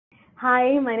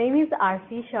Hi, my name is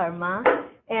Arti Sharma,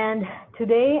 and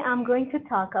today I'm going to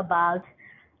talk about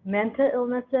mental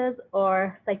illnesses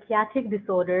or psychiatric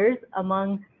disorders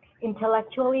among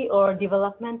intellectually or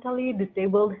developmentally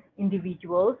disabled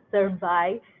individuals served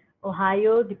by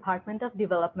Ohio Department of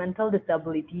Developmental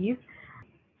Disabilities.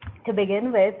 To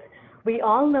begin with, we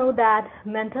all know that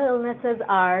mental illnesses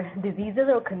are diseases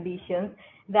or conditions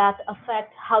that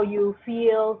affect how you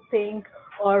feel, think,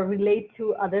 or relate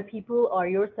to other people or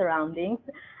your surroundings.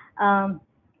 Um,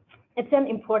 it's an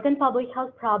important public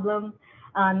health problem.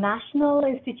 National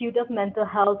Institute of Mental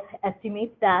Health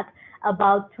estimates that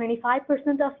about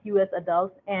 25% of US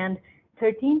adults and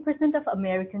 13% of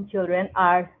American children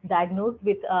are diagnosed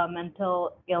with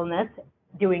mental illness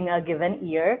during a given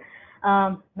year.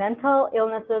 Mental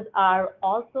illnesses are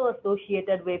also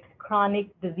associated with chronic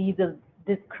diseases,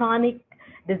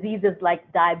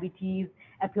 like diabetes,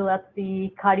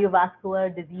 epilepsy,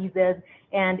 cardiovascular diseases,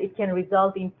 and it can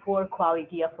result in poor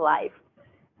quality of life.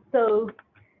 So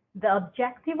the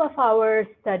objective of our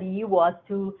study was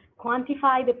to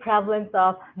quantify the prevalence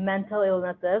of mental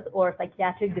illnesses or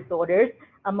psychiatric disorders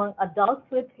among adults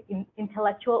with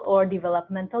intellectual or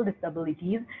developmental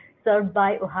disabilities served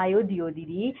by Ohio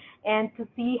DODD, and to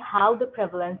see how the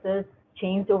prevalences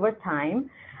changed over time.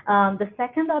 The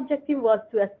second objective was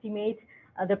to estimate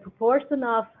the proportion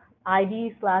of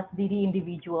ID/DD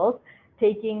individuals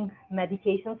taking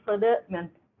medications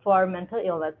for mental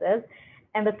illnesses.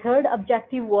 And the third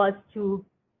objective was to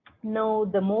know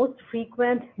the most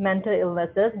frequent mental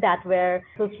illnesses that were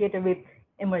associated with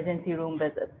emergency room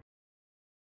visits.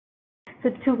 So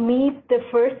to meet the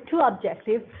first two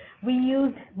objectives, we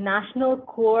used National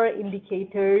Core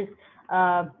Indicators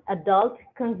adult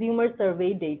consumer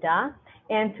survey data.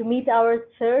 And to meet our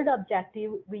third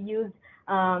objective, we used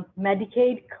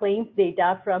Medicaid claims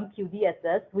data from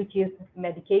QDSS, which is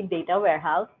Medicaid Data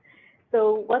Warehouse.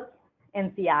 So what's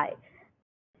NCI?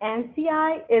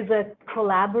 NCI is a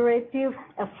collaborative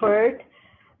effort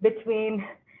between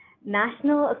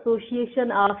National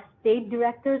Association of State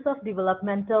Directors of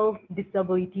Developmental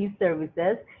Disabilities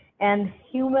Services and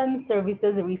Human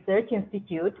Services Research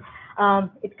Institute.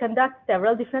 It conducts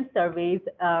several different surveys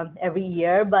every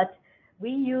year, but we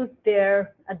use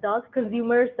their adult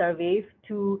consumer surveys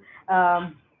to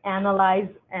analyze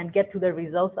and get to the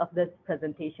results of this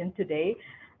presentation today.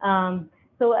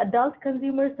 So adult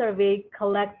consumer survey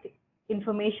collects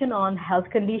information on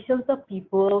health conditions of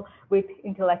people with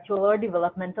intellectual or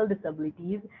developmental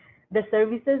disabilities, the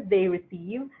services they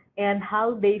receive, and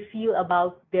how they feel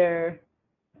about their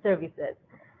services.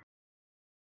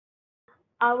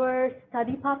 Our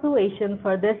study population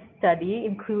for this study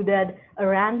included a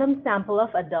random sample of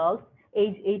adults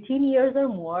aged 18 years or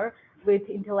more with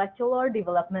intellectual or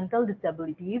developmental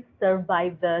disabilities served by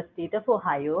the state of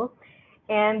Ohio.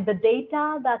 And the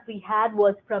data that we had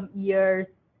was from years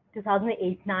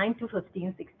 2008-9 to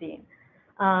 15-16.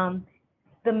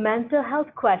 The mental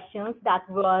health questions that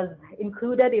was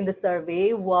included in the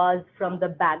survey was from the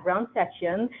background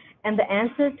section, and the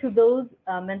answer to those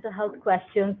mental health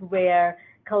questions were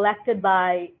collected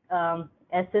by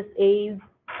SSAs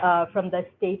from the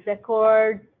state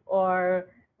records or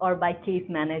by case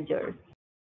managers.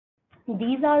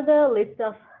 These are the list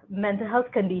of mental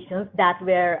health conditions that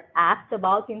were asked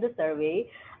about in the survey: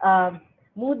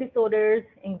 mood disorders,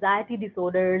 anxiety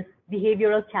disorders,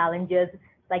 behavioral challenges,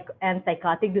 and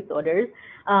psychotic disorders.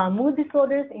 Mood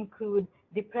disorders include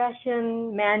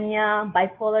depression, mania,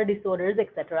 bipolar disorders,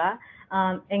 etc.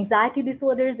 Anxiety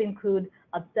disorders include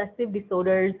obsessive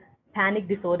disorders, panic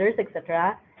disorders,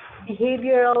 etc.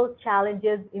 Behavioral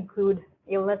challenges include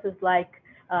illnesses like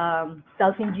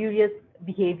self-injurious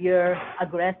behavior,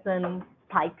 aggression,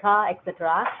 pica,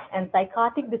 etc. And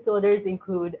psychotic disorders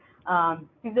include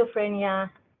schizophrenia,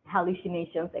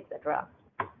 hallucinations, etc.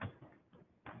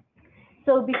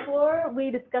 So before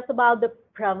we discuss about the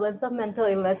prevalence of mental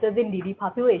illnesses in DD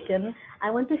population,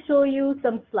 I want to show you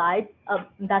some slides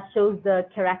that shows the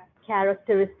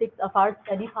characteristics of our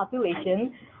study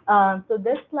population. So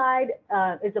this slide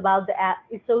is about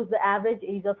it shows the average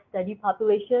age of study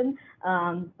population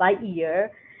by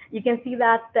year. You can see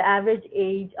that the average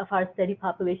age of our study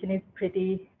population is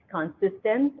pretty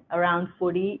consistent, around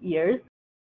 40 years.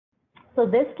 So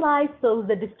this slide shows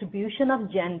the distribution of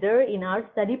gender in our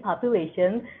study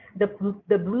population.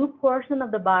 The blue portion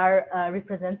of the bar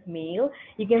represents male.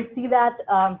 You can see that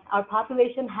our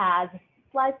population has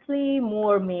slightly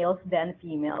more males than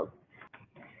females.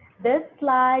 This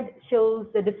slide shows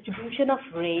the distribution of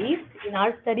race in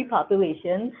our study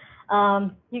population.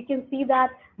 You can see that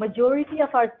majority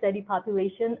of our study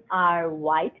population are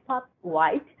white,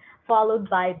 followed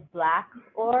by Black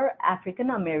or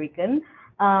African American,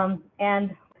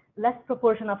 and less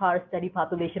proportion of our study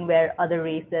population were other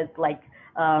races like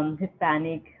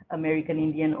Hispanic, American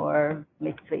Indian, or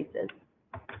mixed races.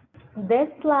 This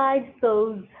slide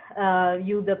shows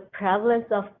you the prevalence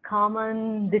of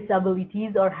common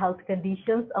disabilities or health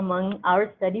conditions among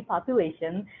our study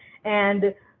population,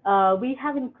 and we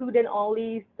have included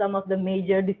only some of the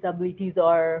major disabilities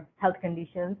or health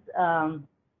conditions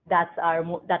that are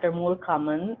more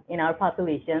common in our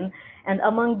population. And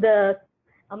among the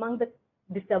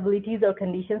disabilities or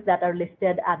conditions that are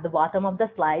listed at the bottom of the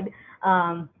slide,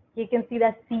 you can see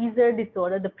that seizure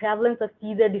disorder, the prevalence of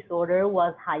seizure disorder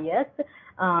was highest,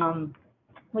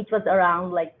 which was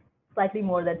around like slightly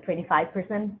more than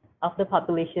 25% of the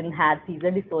population had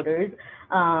seizure disorders.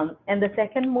 And the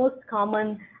second most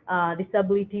common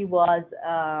disability was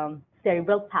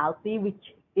cerebral palsy, which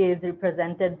is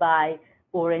represented by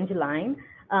orange line.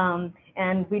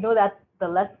 And we know that the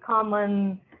less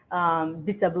common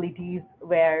disabilities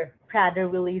were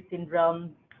Prader-Willi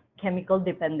syndrome, chemical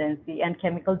dependency, and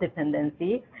chemical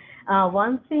dependency.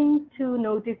 One thing to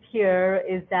notice here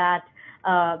is that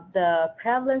the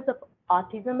prevalence of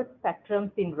autism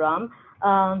spectrum syndrome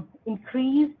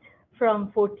increased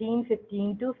from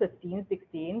 14-15 to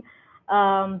 15-16.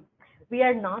 We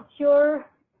are not sure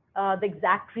the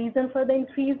exact reason for the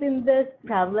increase in this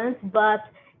prevalence, but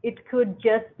it could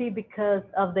just be because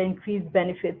of the increased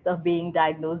benefits of being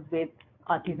diagnosed with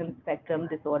autism spectrum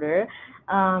disorder.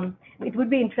 It would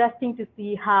be interesting to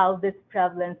see how this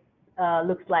prevalence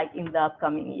looks like in the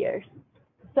upcoming years.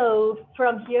 So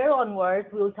from here onwards,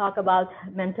 we'll talk about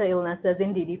mental illnesses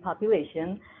in DD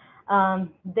population.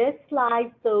 This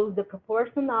slide shows the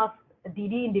proportion of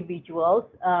DD individuals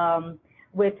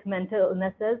with mental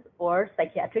illnesses or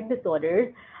psychiatric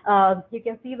disorders. You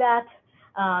can see that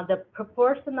the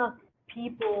proportion of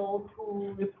people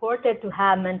who reported to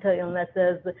have mental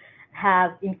illnesses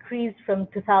have increased from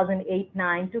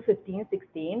 2008-9 to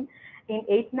 15-16. In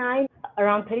 8-9,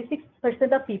 around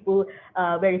 36% of people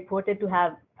were reported to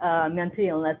have mental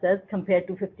illnesses compared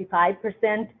to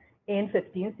 55% in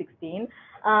 15-16.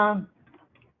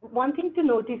 One thing to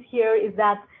notice here is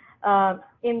that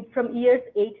from years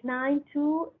 8-9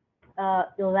 to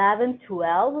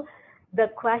 11-12, the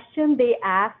question they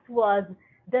asked was,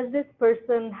 does this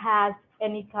person have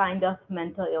any kind of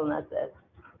mental illnesses?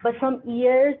 But from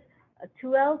years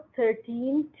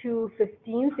 12-13 to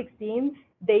 15-16,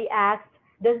 they asked,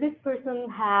 does this person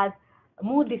have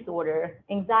mood disorder,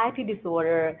 anxiety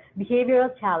disorder, behavioral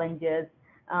challenges,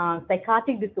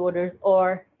 psychotic disorders,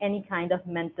 or any kind of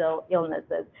mental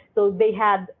illnesses? So they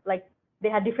had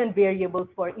different variables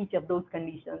for each of those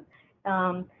conditions.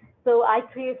 So I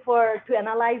to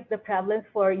analyze the prevalence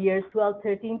for years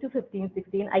 12-13 to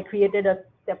 15-16, I created a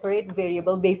separate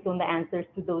variable based on the answers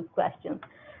to those questions.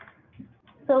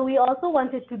 So we also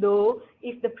wanted to know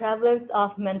if the prevalence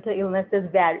of mental illnesses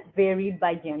varied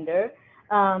by gender.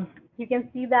 You can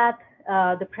see that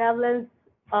the prevalence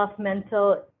of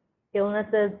mental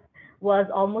illnesses was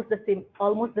almost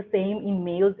the same in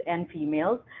males and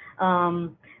females.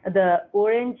 The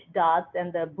orange dots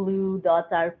and the blue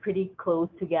dots are pretty close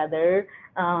together.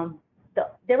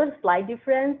 There was a slight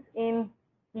difference in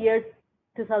years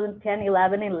 2010,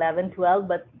 11, and 11, 12,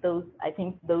 but I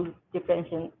think those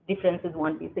differences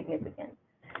won't be significant.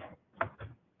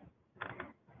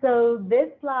 So this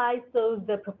slide shows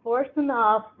the proportion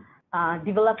of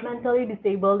developmentally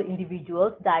disabled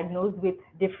individuals diagnosed with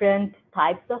different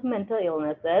types of mental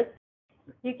illnesses.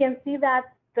 You can see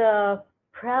that the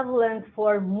prevalence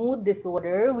for mood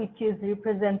disorder, which is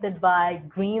represented by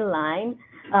green line,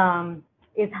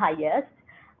 is highest,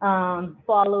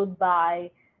 followed by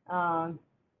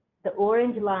the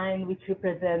orange line, which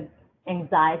represents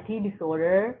anxiety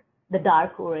disorder, the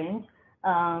dark orange.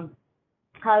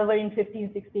 However, in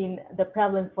 15-16, the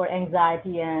prevalence for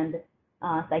anxiety and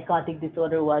psychotic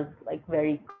disorder was like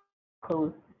very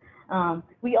close.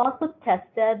 We also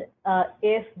tested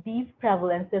if these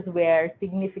prevalences were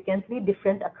significantly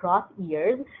different across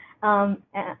years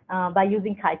by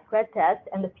using chi-square test,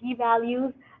 and the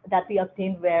p-values that we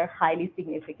obtained were highly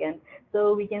significant.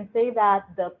 So we can say that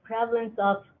the prevalence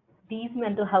of these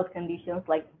mental health conditions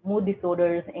like mood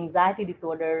disorders, anxiety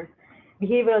disorders,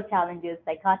 behavioral challenges,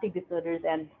 psychotic disorders,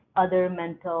 and other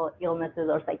mental illnesses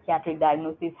or psychiatric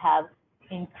diagnoses have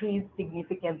increased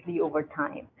significantly over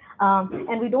time.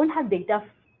 And we don't have data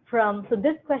so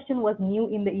this question was new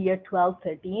in the year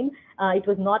 12-13. It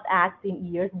was not asked in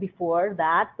years before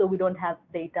that, so we don't have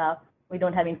data, we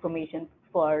don't have information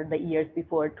for the years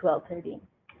before 12-13.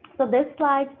 So this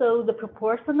slide shows the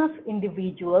proportion of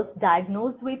individuals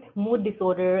diagnosed with mood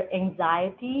disorder,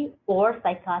 anxiety, or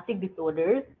psychotic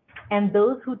disorders, and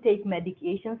those who take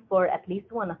medications for at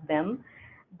least one of them.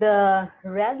 The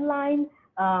red line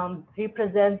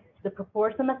represents the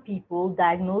proportion of people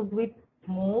diagnosed with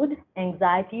mood,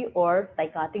 anxiety, or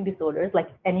psychotic disorders, like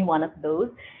any one of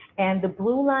those. And the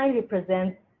blue line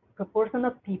represents proportion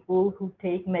of people who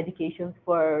take medications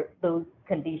for those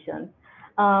conditions.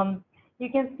 You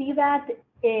can see that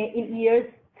in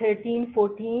years 13,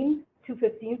 14 to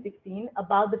 15, 16,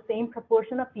 about the same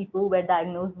proportion of people were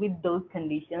diagnosed with those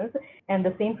conditions, and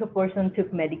the same proportion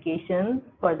took medications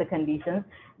for the conditions.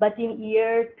 But in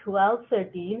year 12,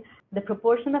 13, the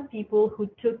proportion of people who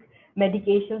took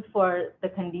medications for the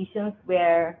conditions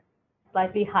were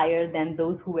slightly higher than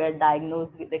those who were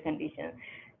diagnosed with the condition.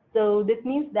 So this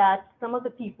means that some of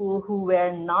the people who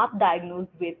were not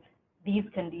diagnosed with these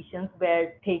conditions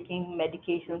were taking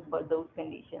medications for those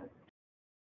conditions.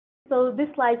 So this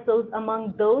slide shows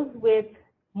among those with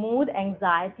mood,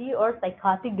 anxiety, or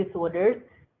psychotic disorders,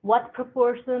 what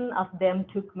proportion of them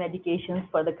took medications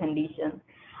for the condition.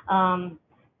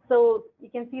 So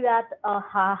you can see that a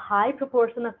high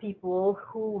proportion of people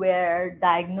who were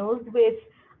diagnosed with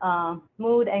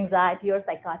mood, anxiety, or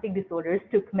psychotic disorders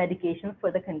took medications for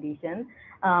the condition,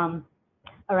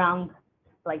 around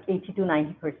like 80 to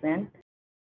 90%.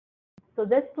 So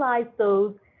this slide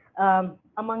shows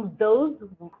among those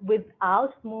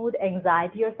without mood,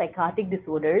 anxiety, or psychotic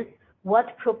disorders,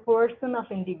 what proportion of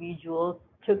individuals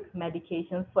took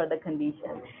medications for the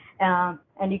condition.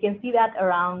 And you can see that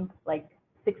around like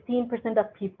 16%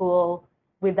 of people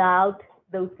without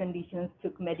those conditions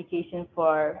took medication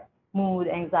for mood,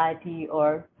 anxiety,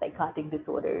 or psychotic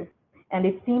disorders. And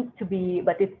it seems to be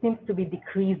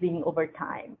decreasing over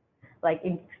time. Like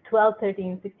in 12,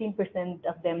 13, 16%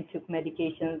 of them took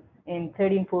medications. In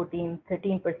 13, 14,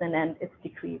 13%, and it's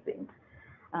decreasing,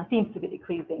 seems to be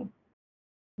decreasing.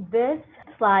 This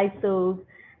slide shows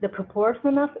the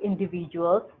proportion of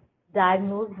individuals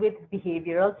diagnosed with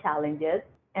behavioral challenges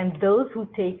and those who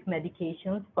take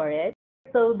medications for it.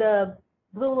 So the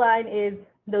blue line is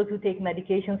those who take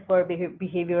medications for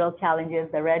behavioral challenges.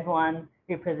 The red one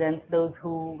represents those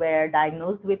who were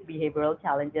diagnosed with behavioral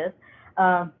challenges.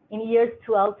 In years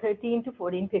 12, 13 to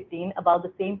 14, 15, about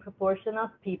the same proportion of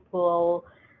people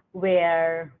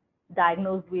were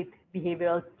diagnosed with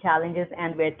behavioral challenges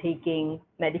and were taking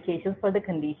medications for the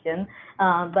condition.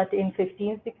 But in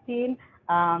 15, 16,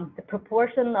 the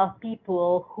proportion of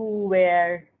people who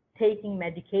were taking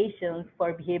medications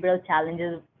for behavioral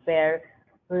challenges were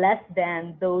less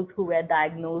than those who were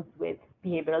diagnosed with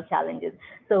behavioral challenges.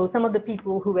 So some of the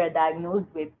people who were diagnosed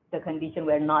with the condition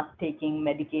were not taking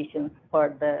medications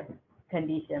for the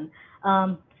condition.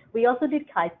 We also did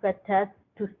chi-square tests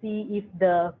to see if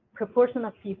the proportion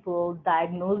of people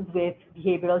diagnosed with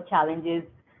behavioral challenges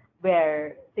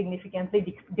were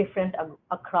significantly different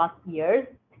across years,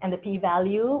 and the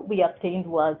p-value we obtained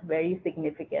was very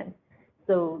significant.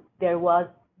 So there was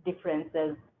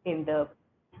differences in the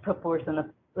proportion of,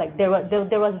 like there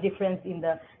was difference in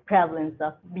the prevalence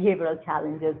of behavioral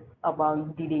challenges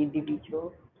among DD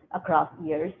individuals across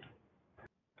years.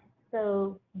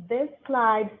 So this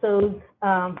slide shows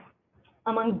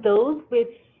among those with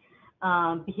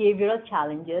behavioral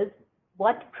challenges,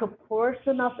 what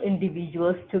proportion of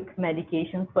individuals took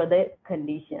medications for the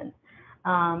condition.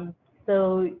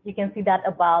 So you can see that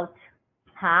about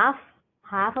half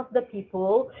of the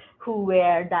people who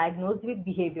were diagnosed with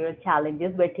behavioral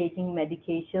challenges were taking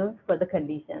medications for the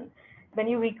condition. When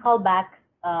you recall back,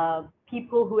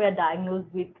 people who were diagnosed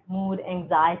with mood,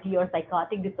 anxiety, or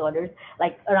psychotic disorders,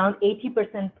 like around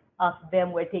 80% of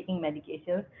them were taking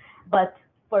medications. But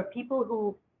for people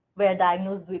who were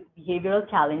diagnosed with behavioral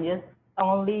challenges,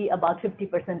 only about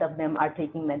 50% of them are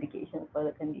taking medications for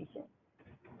the condition.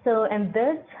 So, and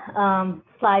this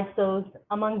slide shows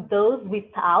among those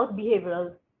without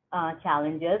behavioral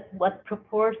challenges, what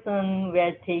proportion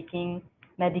were taking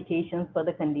medications for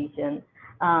the condition.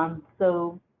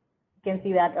 So you can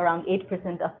see that around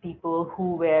 8% of people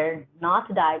who were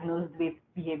not diagnosed with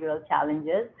behavioral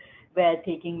challenges were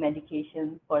taking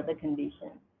medication for the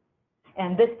condition.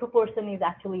 And this proportion is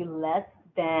actually less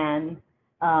than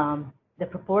the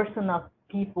proportion of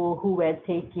people who were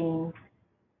taking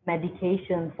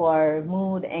medication for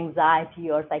mood, anxiety,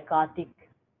 or psychotic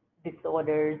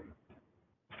disorders.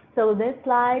 So this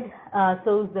slide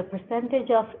shows the percentage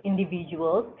of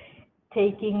individuals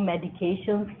taking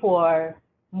medications for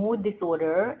mood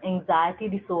disorder, anxiety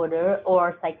disorder,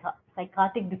 or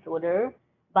psychotic disorder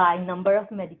by number of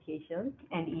medications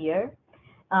and year.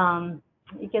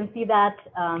 you can see that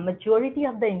majority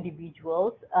of the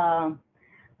individuals,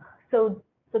 so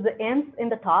the ends in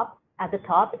the top, at the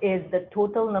top is the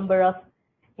total number of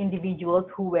individuals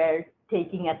who were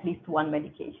taking at least one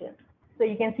medication. So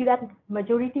you can see that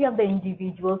majority of the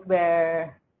individuals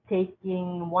were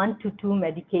taking 1 to 2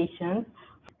 medications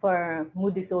for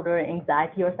mood disorder,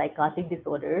 anxiety, or psychotic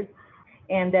disorders.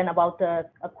 And then about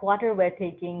a quarter were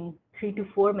taking 3 to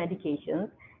 4 medications,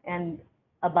 and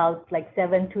about like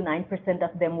 7 to 9%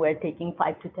 of them were taking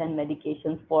 5 to 10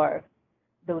 medications for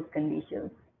those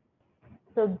conditions.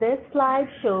 So this slide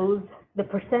shows the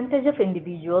percentage of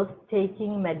individuals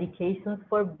taking medications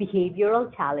for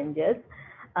behavioral challenges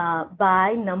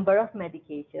by number of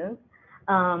medications.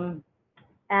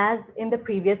 As in the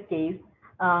previous case,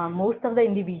 most of the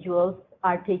individuals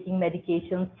are taking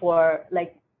medications for,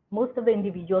 like, most of the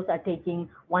individuals are taking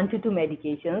 1 to 2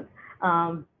 medications.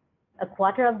 A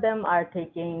quarter of them are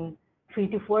taking 3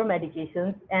 to 4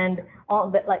 medications, and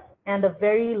a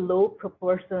very low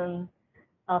proportion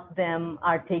of them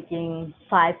are taking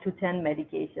 5 to 10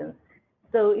 medications.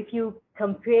 So if you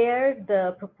compare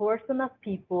the proportion of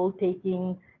people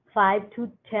taking 5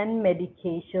 to 10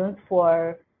 medications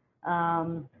for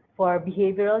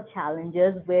behavioral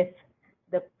challenges with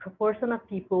the proportion of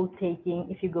people taking,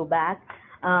 if you go back,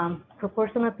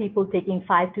 proportion of people taking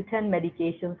 5 to 10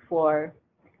 medications for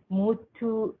mood,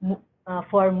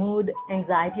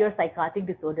 anxiety, or psychotic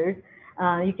disorders,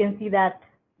 you can see that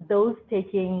those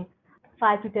taking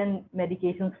 5 to 10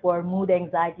 medications for mood,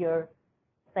 anxiety, or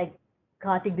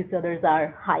psychotic disorders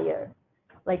are higher.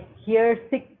 Like here,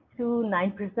 6 to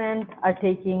 9% are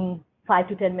taking 5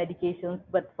 to 10 medications,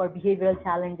 but for behavioral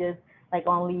challenges, like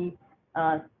only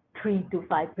 3 to 5%,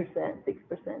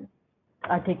 6%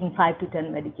 are taking 5 to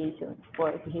 10 medications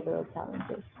for behavioral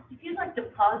challenges. If you'd like to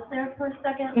pause there for a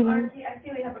second, Marcy, I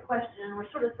see we have a question, and we're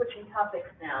sort of switching topics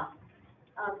now.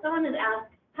 Someone has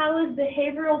asked, how is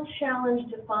behavioral challenge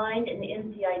defined in the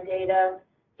NCI data?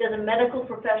 Does a medical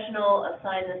professional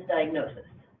assign this diagnosis?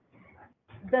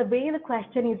 The way the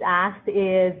question is asked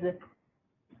is,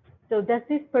 so does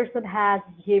this person have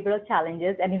behavioral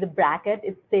challenges? And in the bracket,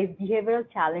 it says behavioral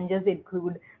challenges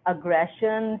include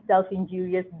aggression,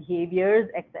 self-injurious behaviors,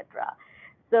 etc.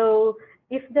 So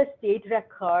if the state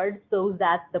record shows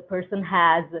that the person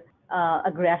has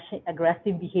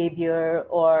aggressive behavior,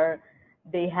 or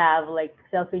they have like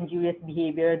self-injurious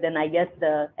behavior, then I guess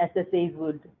the SSAs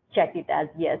would check it as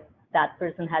yes, that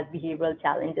person has behavioral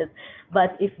challenges.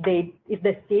 But if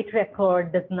the state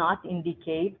record does not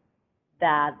indicate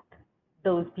that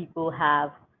those people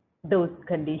have those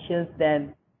conditions,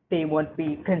 then they won't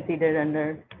be considered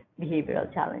under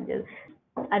behavioral challenges.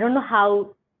 I don't know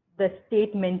how the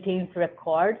state maintains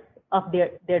records of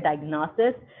their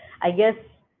diagnosis. I guess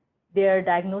their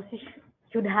diagnosis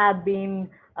should have been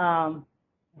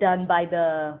done by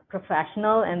the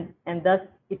professional, and thus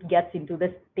it gets into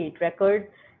the state record.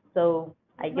 So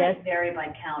I guess might vary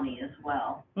by county as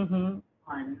well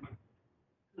on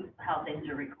how things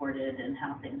are recorded and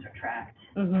how things are tracked.